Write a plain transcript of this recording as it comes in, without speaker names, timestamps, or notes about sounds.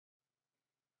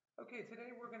Okay, today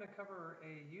we're going to cover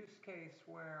a use case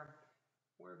where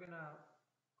we're going to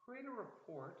create a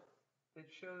report that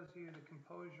shows you the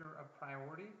composure of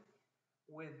priority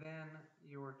within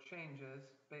your changes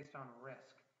based on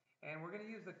risk. And we're going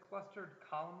to use the clustered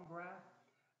column graph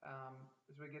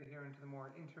as we get here into the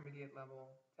more intermediate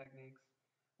level techniques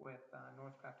with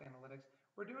Northcraft Analytics.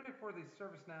 We're doing it for the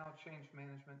ServiceNow change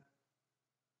management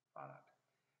product.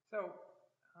 So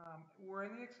we're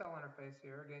in the Excel interface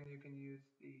here. Again, you can use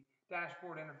the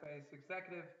dashboard interface,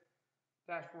 executive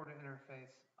dashboard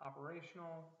interface,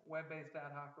 operational, web-based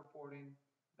ad hoc reporting,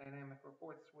 dynamic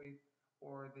report suite,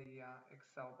 or the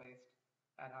Excel-based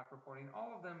ad hoc reporting,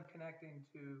 all of them connecting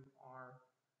to our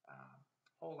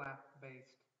whole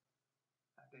app-based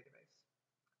database.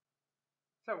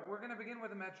 So we're going to begin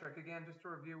with a metric. Again, just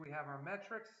to review, we have our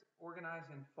metrics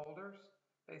organized in folders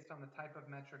based on the type of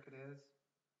metric it is.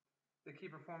 The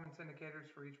key performance indicators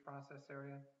for each process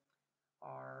area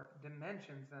are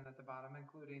dimensions then at the bottom,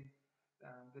 including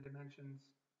the dimensions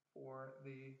for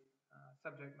the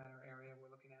subject matter area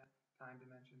we're looking at, time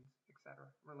dimensions, etc.,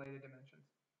 related dimensions.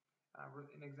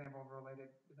 An example of a related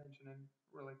dimension and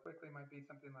really quickly might be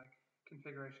something like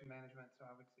configuration management, so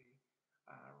I would see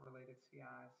related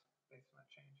CIs based on that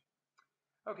change.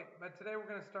 Okay, but today we're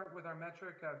going to start with our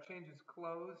metric of changes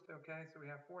closed. Okay, so we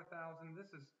have 4,000.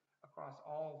 This is across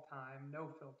all time, no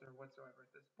filter whatsoever at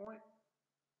this point.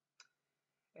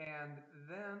 And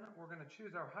then we're going to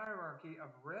choose our hierarchy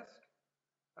of risk.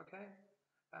 Okay,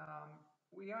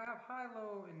 we have high,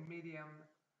 low, and medium.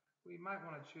 We might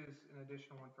want to choose an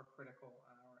additional one for critical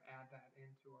or add that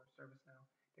into our ServiceNow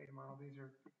data model. These are,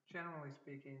 generally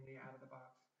speaking, the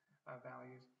out-of-the-box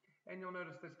values. And you'll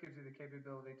notice this gives you the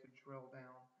capability to drill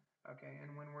down. Okay,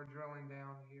 and when we're drilling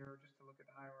down here, just to look at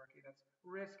the hierarchy, that's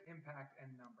risk, impact, and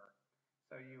number.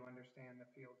 So you understand the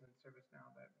fields in ServiceNow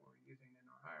that we're using in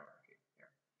our hierarchy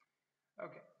here.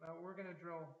 Okay, now we're going to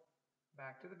drill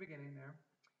back to the beginning there.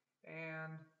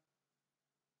 And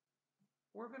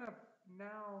we're going to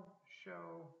now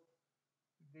show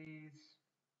these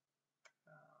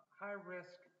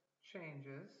high-risk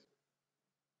changes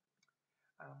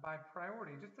by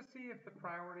priority, just to see if the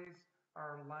priorities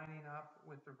are lining up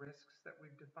with the risks that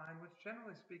we've defined, which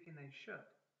generally speaking they should.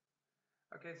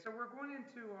 Okay, so we're going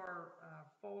into our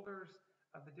folders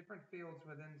of the different fields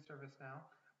within ServiceNow.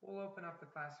 We'll open up the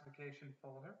classification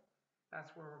folder.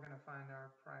 That's where we're going to find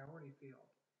our priority field.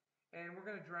 And we're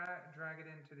going to drag it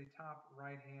into the top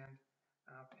right-hand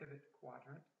pivot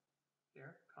quadrant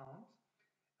here, columns.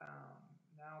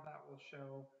 Now that will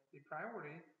show the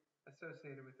priority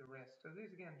associated with the risk. So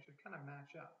these, again, should kind of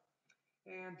match up.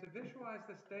 And to visualize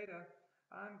this data,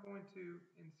 I'm going to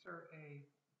insert a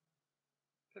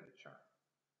pivot chart.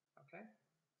 Okay,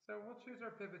 so we'll choose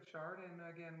our pivot chart, and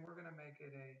again, we're going to make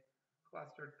it a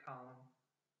clustered column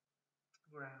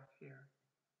graph here.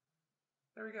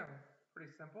 There we go,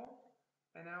 pretty simple.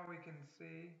 And now we can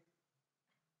see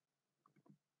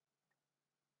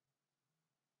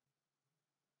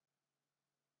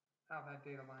how that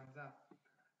data lines up.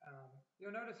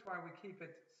 You'll notice why we keep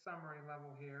it summary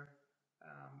level here,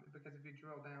 because if you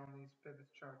drill down these pivot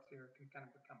charts here, it can kind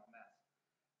of become a mess.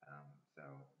 So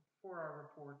for our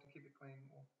report, to keep it clean,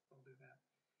 we'll do that.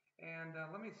 And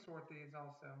let me sort these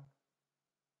also.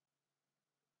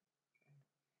 Okay.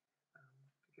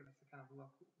 To give us the kind of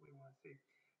look we want to see.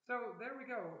 So there we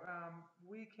go.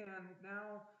 We can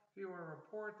now view a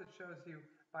report that shows you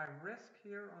by risk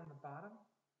here on the bottom.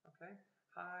 Okay,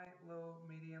 high, low,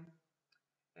 medium,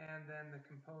 and then the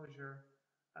composure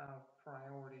of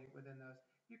priority within those.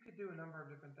 You could do a number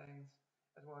of different things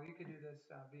as well. You could do this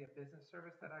via business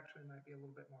service. That actually might be a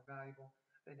little bit more valuable.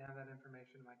 They have that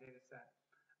information in my data set.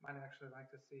 Might actually like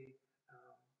to see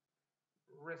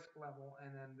risk level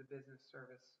and then the business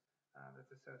service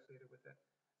that's associated with it.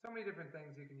 So many different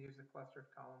things you can use the clustered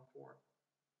column for.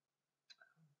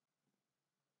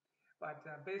 But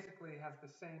basically it has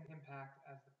the same impact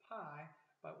as the pie,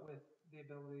 but with the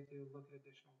ability to look at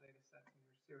additional data sets in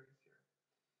your series here.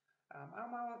 I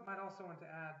might also want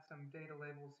to add some data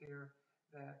labels here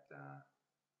that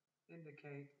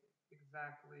indicate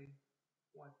exactly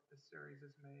what the series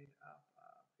is made up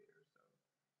of here. So,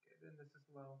 okay, then this is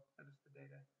low. Notice the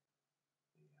data,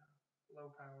 the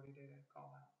low priority data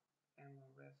call out and low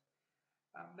risk.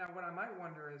 Now, what I might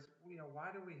wonder is,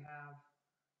 why do we have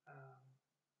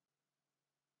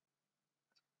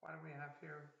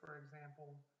here, for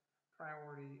example,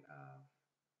 priority of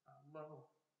low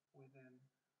within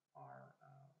our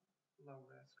low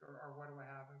risk, or what do I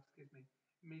have, excuse me,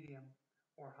 medium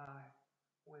or high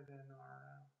within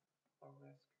our low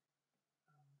risk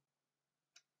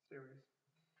series.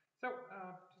 So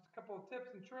just a couple of tips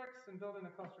and tricks in building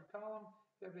a clustered column.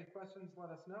 If you have any questions,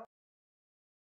 let us know.